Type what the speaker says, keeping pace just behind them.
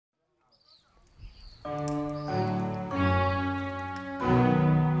Boom!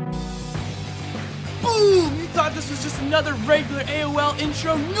 You thought this was just another regular AOL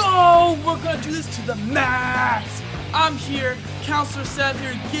intro? No! We're gonna do this to the max! I'm here, Counselor Seth,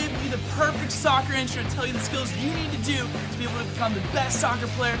 here to give you the perfect soccer intro to tell you the skills you need to do to be able to become the best soccer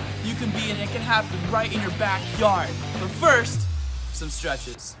player you can be, and it can happen right in your backyard. But first, some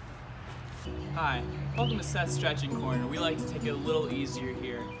stretches. Hi, welcome to Seth's Stretching Corner. We like to take it a little easier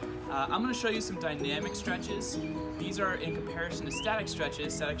here. I'm going to show you some dynamic stretches. These are in comparison to static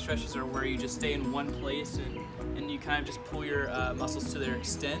stretches. Static stretches are where you just stay in one place and you kind of just pull your muscles to their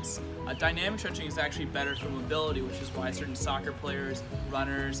extents. Dynamic stretching is actually better for mobility, which is why certain soccer players,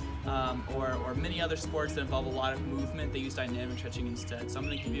 runners, or many other sports that involve a lot of movement, they use dynamic stretching instead. So I'm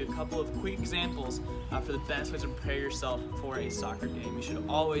going to give you a couple of quick examples for the best ways to prepare yourself for a soccer game. You should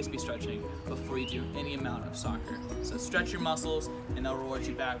always be stretching before you do any amount of soccer. So stretch your muscles and they'll reward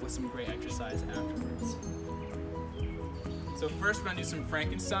you back with some great exercise afterwards. So first we're going to do some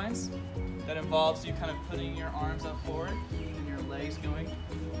Frankensteins. That involves you kind of putting your arms up forward and your legs going.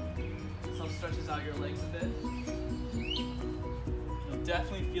 Some stretches out your legs a bit. You'll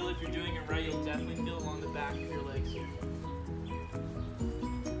definitely feel, if you're doing it right, you'll definitely feel along the back of your legs here.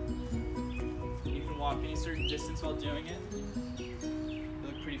 You can walk any certain distance while doing it. You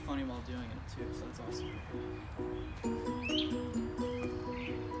look pretty funny while doing it too, so that's awesome.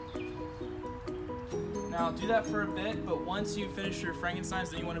 Now do that for a bit, but once you finish your Frankensteins,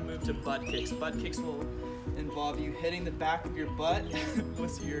 then you want to move to butt kicks. Butt kicks will involve you hitting the back of your butt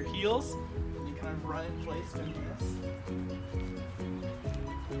with your heels. You kind of run in place doing this.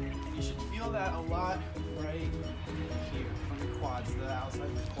 And you should feel that a lot right here on your quads, the outside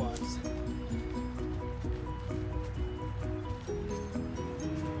of your quads.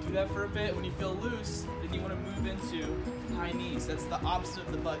 Do that for a bit. When you feel loose, then you want to move into high knees. That's the opposite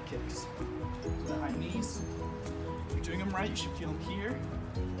of the butt kicks. So the high knees. If you're doing them right, you should feel them here.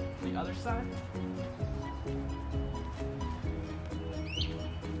 On the other side.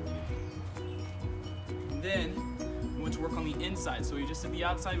 And then we want to work on the inside. So we just did the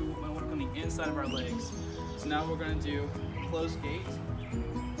outside, we want to work on the inside of our legs. So now we're going to do closed gate.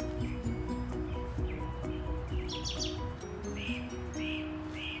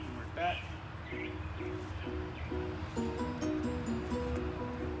 Work back.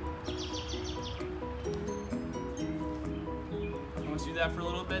 Once you do that for a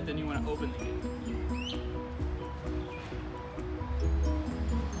little bit, then you want to open the gate.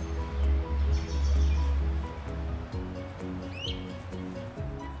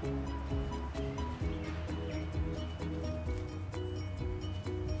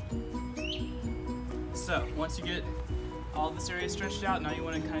 So once you get all this area stretched out, now you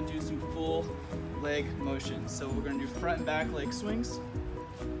want to kind of do some full leg motions. So we're going to do front and back leg swings.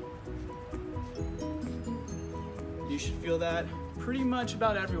 You should feel that pretty much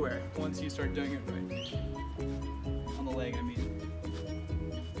about everywhere once you start doing it right. On the leg, I mean.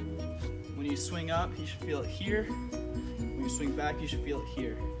 When you swing up, you should feel it here. When you swing back, you should feel it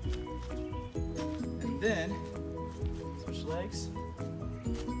here. And then, switch legs.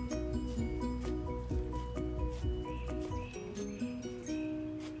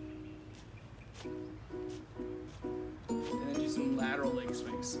 And then do some lateral leg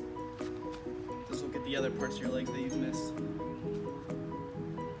swings. This will get the other parts of your legs that you've missed.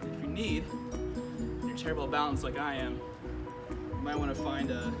 If you need, if you're terrible at balance like I am, you might want to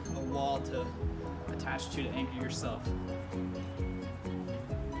find a wall to attach to anchor yourself.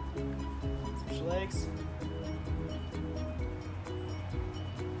 Switch legs.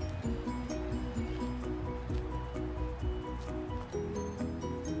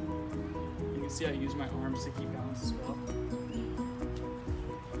 You can see I use my arms to keep balance as well.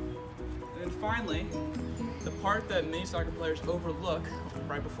 And then finally, the part that many soccer players overlook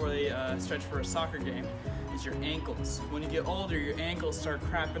right before they stretch for a soccer game is your ankles. When you get older, your ankles start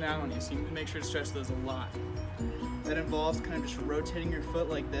crapping out on you, so you need to make sure to stretch those a lot. That involves kind of just rotating your foot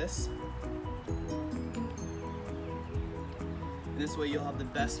like this. And this way you'll have the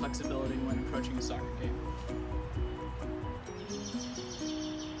best flexibility when approaching a soccer game.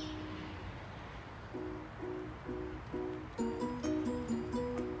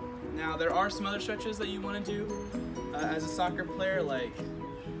 Now there are some other stretches that you want to do as a soccer player, like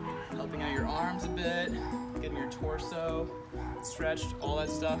helping out your arms a bit, getting your torso stretched, all that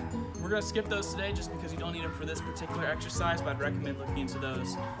stuff. We're going to skip those today just because you don't need them for this particular exercise, but I'd recommend looking into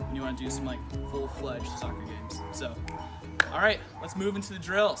those when you want to do some like full-fledged soccer games. So, alright, let's move into the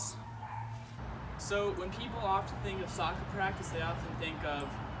drills. So when people often think of soccer practice, they often think of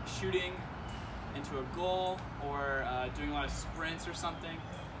shooting into a goal or doing a lot of sprints or something.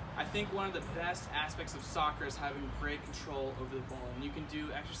 I think one of the best aspects of soccer is having great control over the ball, and you can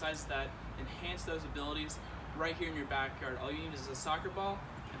do exercises that enhance those abilities right here in your backyard. All you need is a soccer ball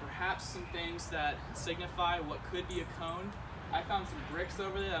and perhaps some things that signify what could be a cone. I found some bricks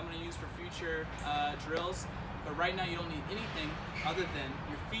over there that I'm going to use for future drills, but right now you don't need anything other than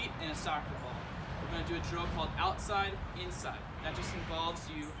your feet and a soccer ball. We're going to do a drill called outside, inside. That just involves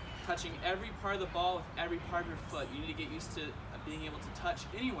you touching every part of the ball with every part of your foot. You need to get used to being able to touch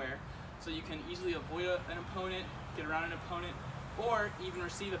anywhere so you can easily avoid an opponent, get around an opponent, or even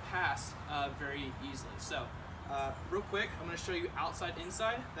receive a pass very easily. So real quick, I'm going to show you outside,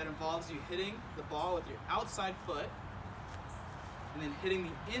 inside. That involves you hitting the ball with your outside foot and then hitting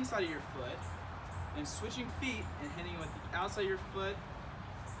the inside of your foot and switching feet and hitting with the outside of your foot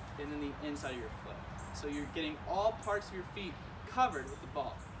and then the inside of your foot. So you're getting all parts of your feet covered with the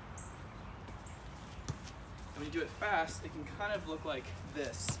ball. And when you do it fast, it can kind of look like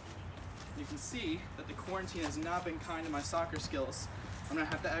this. You can see that the quarantine has not been kind to my soccer skills. I'm gonna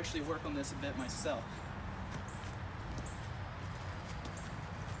have to actually work on this a bit myself.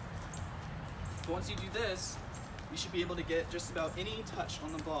 But once you do this, you should be able to get just about any touch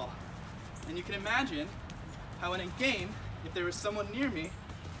on the ball. And you can imagine how in a game, if there was someone near me,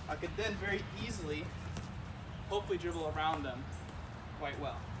 I could then very easily, hopefully dribble around them quite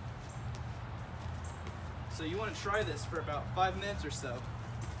well. So you want to try this for about 5 minutes or so,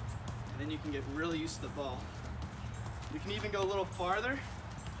 and then you can get really used to the ball. You can even go a little farther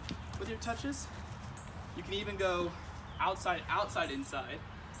with your touches. You can even go outside, outside, inside,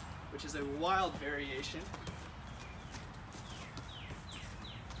 which is a wild variation.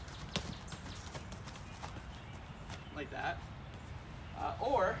 Like that.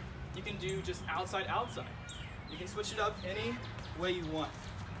 Or you can do just outside, outside. You can switch it up any way you want.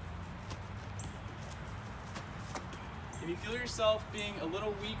 If you feel yourself being a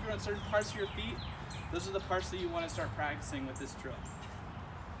little weaker on certain parts of your feet, those are the parts that you want to start practicing with this drill.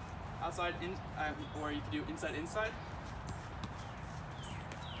 Outside, or you can do inside, inside.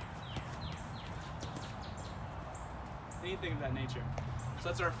 Anything of that nature. So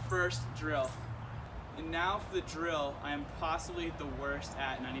that's our first drill. And now for the drill I am possibly the worst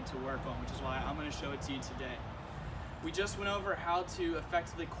at and I need to work on, which is why I'm going to show it to you today. We just went over how to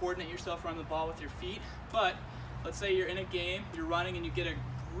effectively coordinate yourself around the ball with your feet, but let's say you're in a game, you're running and you get a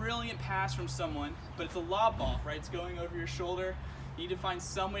brilliant pass from someone, but it's a lob ball, right? It's going over your shoulder. You need to find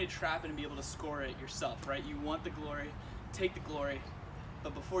some way to trap it and be able to score it yourself, right? You want the glory, take the glory,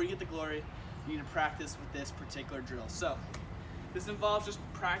 but before you get the glory, you need to practice with this particular drill. So this involves just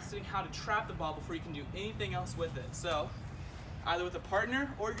practicing how to trap the ball before you can do anything else with it. So either with a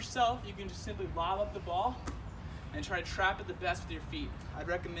partner or yourself, you can just simply lob up the ball and try to trap it the best with your feet. I'd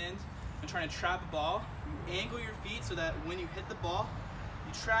recommend when trying to trap a ball, you angle your feet so that when you hit the ball,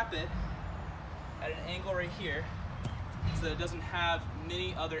 you trap it at an angle right here so that it doesn't have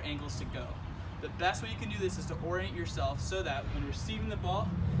many other angles to go. The best way you can do this is to orient yourself so that when receiving the ball,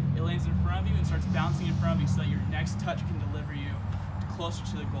 it lands in front of you and starts bouncing in front of you so that your next touch can deliver you closer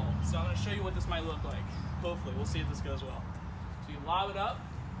to the goal. So I'm going to show you what this might look like. Hopefully, we'll see if this goes well. So you lob it up,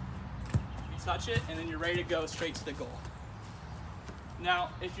 you touch it, and then you're ready to go straight to the goal. Now,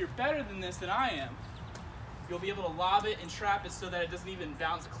 if you're better than this than I am, you'll be able to lob it and trap it so that it doesn't even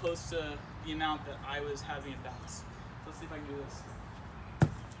bounce close to the amount that I was having it bounce. So let's see if I can do this.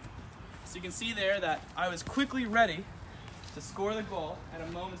 So you can see there that I was quickly ready to score the goal at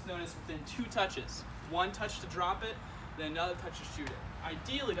a moment's notice within 2 touches. 1 touch to drop it, then another touch to shoot it.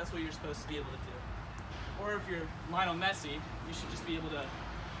 Ideally, that's what you're supposed to be able to do. Or if you're Lionel Messi, you should just be able to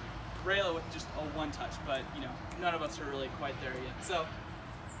rail it with just a 1 touch, but you know, none of us are really quite there yet. So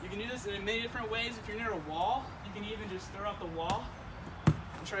you can do this in many different ways. If you're near a wall, you can even just throw out the wall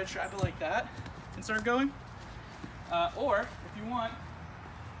and try to trap it like that and start going. Or if you want,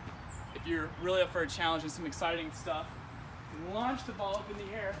 if you're really up for a challenge and some exciting stuff, launch the ball up in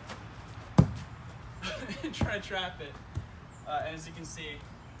the air and try to trap it. As you can see,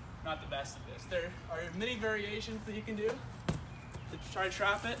 not the best at this. There are many variations that you can do to try to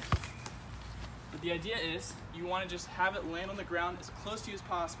trap it, but the idea is you want to just have it land on the ground as close to you as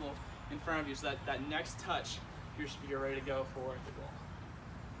possible in front of you so that that next touch, you're ready to go for the goal.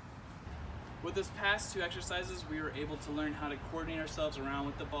 With this past 2 exercises, we were able to learn how to coordinate ourselves around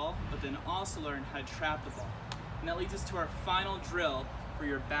with the ball, but then also learn how to trap the ball. And that leads us to our final drill for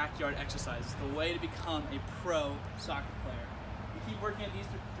your backyard exercises, the way to become a pro soccer player. You keep working at these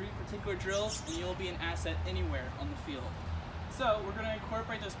 3 particular drills and you'll be an asset anywhere on the field. So we're going to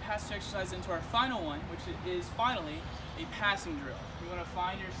incorporate those past 2 exercises into our final one, which is finally a passing drill. You want to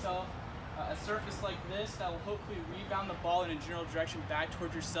find yourself a surface like this that will hopefully rebound the ball in a general direction back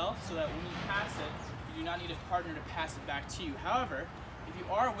towards yourself, so that when you pass it, you do not need a partner to pass it back to you. However, if you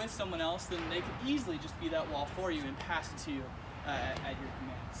are with someone else, then they can easily just be that wall for you and pass it to you at your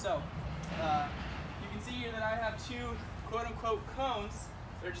command. So you can see here that I have two quote-unquote cones.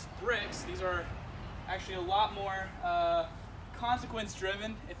 They're just bricks. These are actually a lot more consequence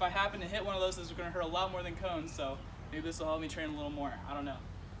driven. If I happen to hit one of those, this is going to hurt a lot more than cones, so maybe this will help me train a little more. I don't know.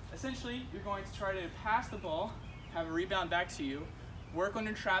 Essentially, you're going to try to pass the ball, have a rebound back to you, work on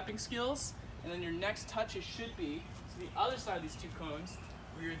your trapping skills, and then your next touches should be to the other side of these two cones,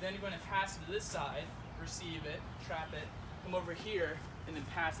 where you're then going to pass it to this side, receive it, trap it, come over here, and then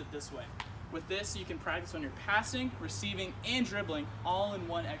pass it this way. With this, you can practice on your passing, receiving, and dribbling all in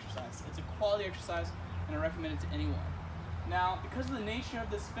one exercise. It's a quality exercise, and I recommend it to anyone. Now, because of the nature of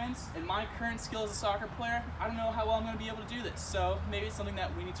this fence and my current skill as a soccer player, I don't know how well I'm going to be able to do this. So maybe it's something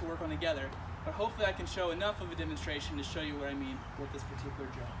that we need to work on together. But hopefully I can show enough of a demonstration to show you what I mean with this particular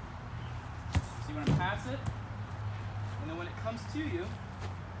drill. So you want to pass it, and then when it comes to you,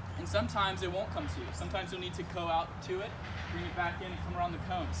 and sometimes it won't come to you. Sometimes you'll need to go out to it, bring it back in, and come around the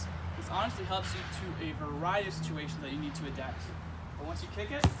cones. This honestly helps you to a variety of situations that you need to adapt to. But once you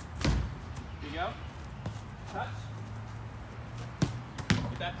kick it, here you go, touch.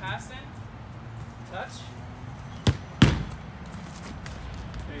 Get that pass in, touch.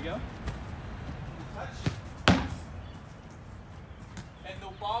 There you go. Touch. And the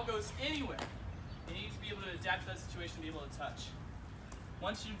ball goes anywhere. You need to be able to adapt to that situation to be able to touch.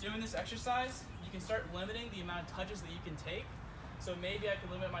 Once you're doing this exercise, you can start limiting the amount of touches that you can take. So maybe I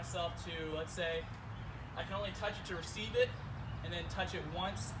can limit myself to, let's say, I can only touch it to receive it, and then touch it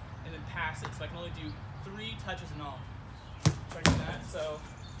once, and then pass it. So I can only do 3 touches in all. Try to do that. So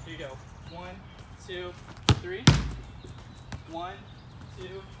here you go. 1, 2, 3. 1, 2,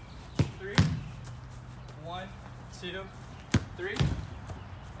 3. 1, 2, 3.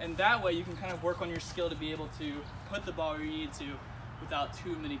 And that way you can kind of work on your skill to be able to put the ball where you need to without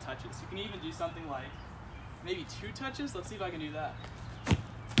too many touches. You can even do something like maybe 2 touches. Let's see if I can do that. So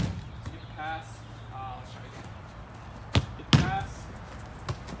get the pass. Let's try again. Get the pass.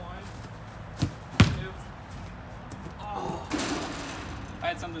 1, 2. Oh, I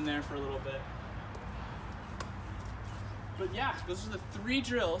had something there for a little bit. But yeah, those are the 3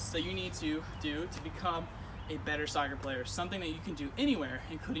 drills that you need to do to become a better soccer player. Something that you can do anywhere,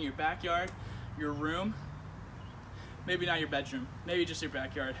 including your backyard, your room, maybe not your bedroom, maybe just your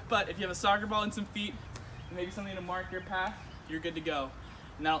backyard. But if you have a soccer ball and some feet, and maybe something to mark your path, you're good to go.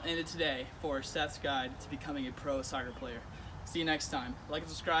 And that'll end it today for Seth's guide to becoming a pro soccer player. See you next time. Like and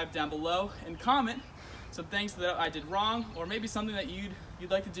subscribe down below, and comment some things that I did wrong, or maybe something that you'd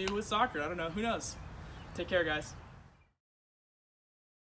like to do with soccer. I don't know, who knows? Take care, guys.